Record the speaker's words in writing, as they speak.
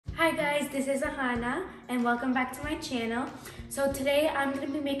guys, this is Ahana and welcome back to my channel. So today I'm going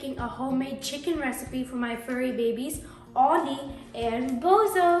to be making a homemade chicken recipe for my furry babies, Ollie and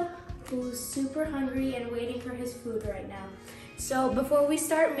Bozo, who's super hungry and waiting for his food right now. So before we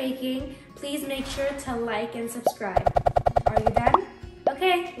start making, please make sure to like and subscribe. Are you done?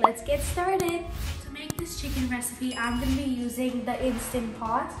 Okay, let's get started. To make this chicken recipe, I'm going to be using the Instant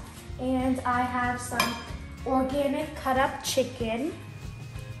Pot, and I have some organic cut up chicken.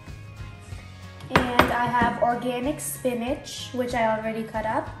 And I have organic spinach, which I already cut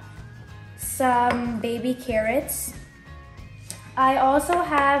up, some baby carrots. I also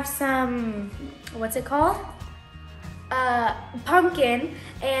have some, what's it called? Pumpkin.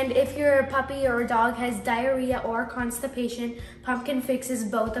 And if your puppy or dog has diarrhea or constipation, pumpkin fixes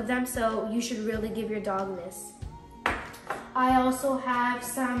both of them, so you should really give your dog this. I also have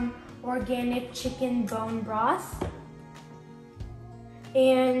some organic chicken bone broth.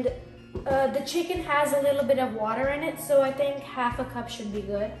 And the chicken has a little bit of water in it, so I think half a cup should be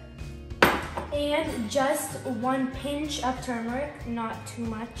good. And just 1 pinch of turmeric, not too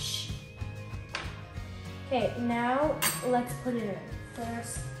much. Okay, now let's put it in.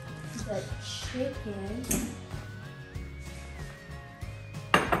 First, the chicken,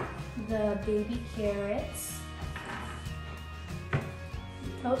 the baby carrots.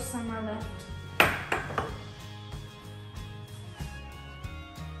 Oh, some are left.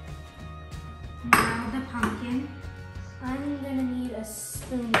 Now the pumpkin. I'm gonna need a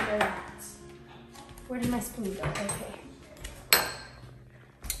spoon for that. Where did my spoon go? Okay.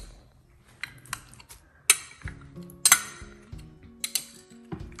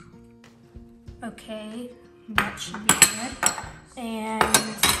 Okay, that should be good.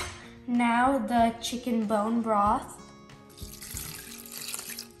 And now the chicken bone broth.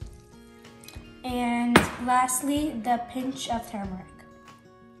 And lastly, the pinch of turmeric.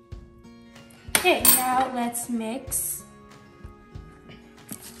 Okay, now let's mix.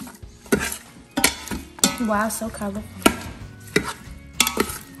 Wow, so colorful.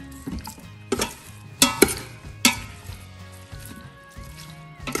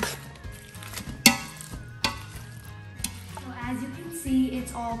 So as you can see,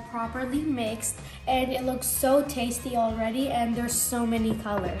 it's all properly mixed and it looks so tasty already, and there's so many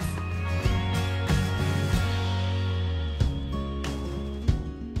colors.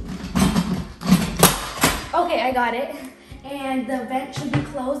 Okay, I got it. And the vent should be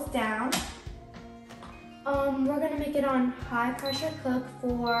closed down. We're gonna make it on high pressure cook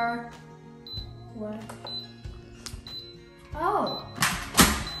for what? Oh.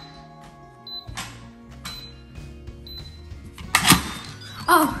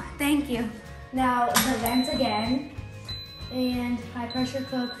 Oh, thank you. Now the vent again, and high pressure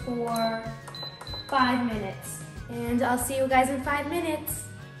cook for 5 minutes. And I'll see you guys in 5 minutes.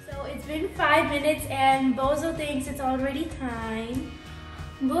 So it's been 5 minutes and Bozo thinks it's already time.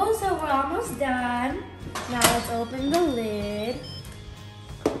 Bozo, we're almost done. Now let's open the lid.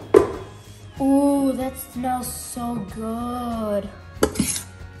 Ooh, that smells so good.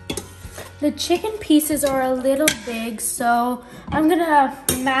 The chicken pieces are a little big, so I'm gonna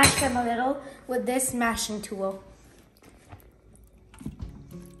mash them a little with this mashing tool.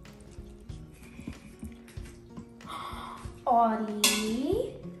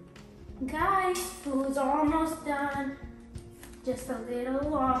 Ollie. Guys, food's almost done. Just a little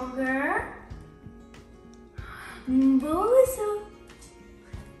longer. Bozo.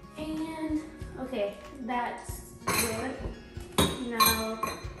 And, okay, that's good. Now,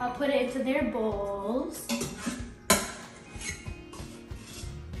 I'll put it into their bowls.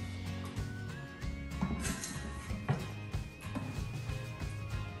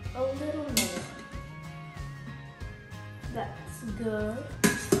 A little more. That's good.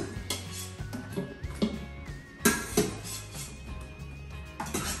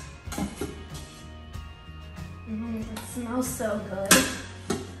 It smells so good.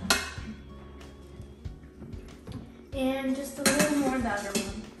 And just a little more in the other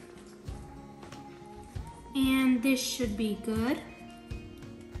one. And this should be good.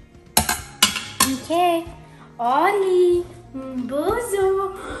 Okay, Ollie,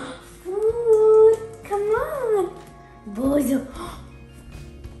 Bozo, food, come on. Bozo,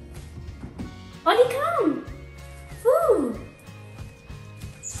 Ollie, come, food.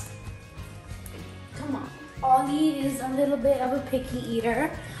 Come on. Ollie is a little bit of a picky eater,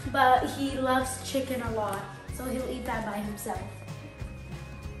 but he loves chicken a lot, so he'll eat that by himself.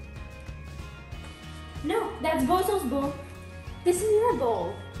 No, that's Bozo's bowl. This is your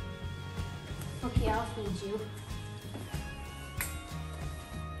bowl. Okay, I'll feed you.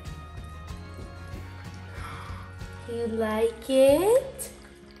 You like it?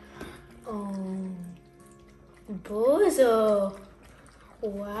 Bozo.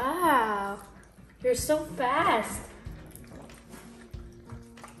 Wow. You're so fast.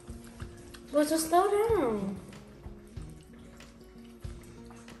 Bozo, slow down.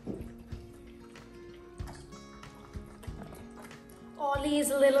 Ollie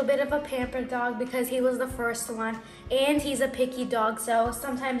is a little bit of a pampered dog because he was the first one, and he's a picky dog, so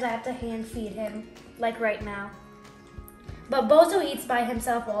sometimes I have to hand feed him, like right now. But Bozo eats by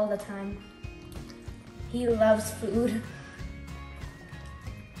himself all the time. He loves food.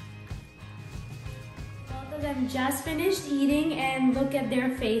 Both of them just finished eating, and look at their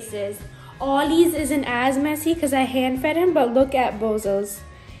faces. Ollie's isn't as messy because I hand fed him, but look at Bozo's.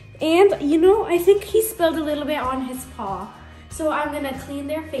 And you know, I think he spilled a little bit on his paw. So I'm gonna clean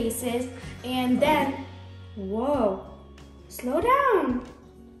their faces, and then, whoa, slow down.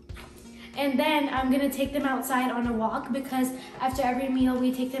 And then I'm gonna take them outside on a walk, because after every meal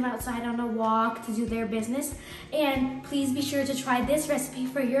we take them outside on a walk to do their business. And please be sure to try this recipe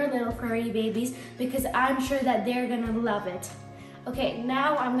for your little furry babies, because I'm sure that they're gonna love it. Okay,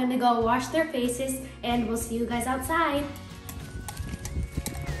 now I'm gonna go wash their faces, and we'll see you guys outside.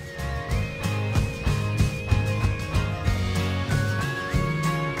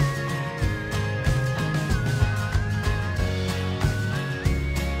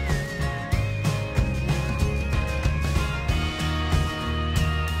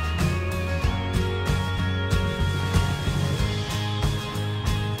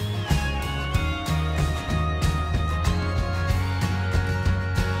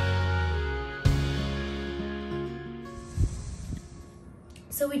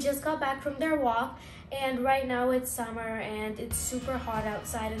 So we just got back from their walk, and right now it's summer and it's super hot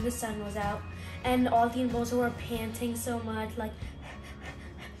outside and the sun was out, and Ollie and Bozo were panting so much, like,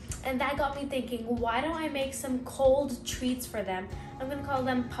 and that got me thinking, why don't I make some cold treats for them? I'm gonna call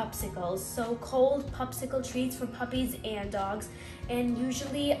them pupsicles. So cold popsicle treats for puppies and dogs. And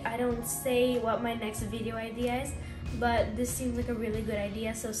usually I don't say what my next video idea is, but this seems like a really good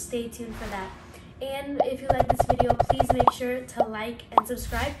idea, so stay tuned for that. And if you like this video, please make sure to like and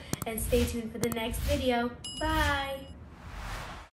subscribe, and stay tuned for the next video. Bye!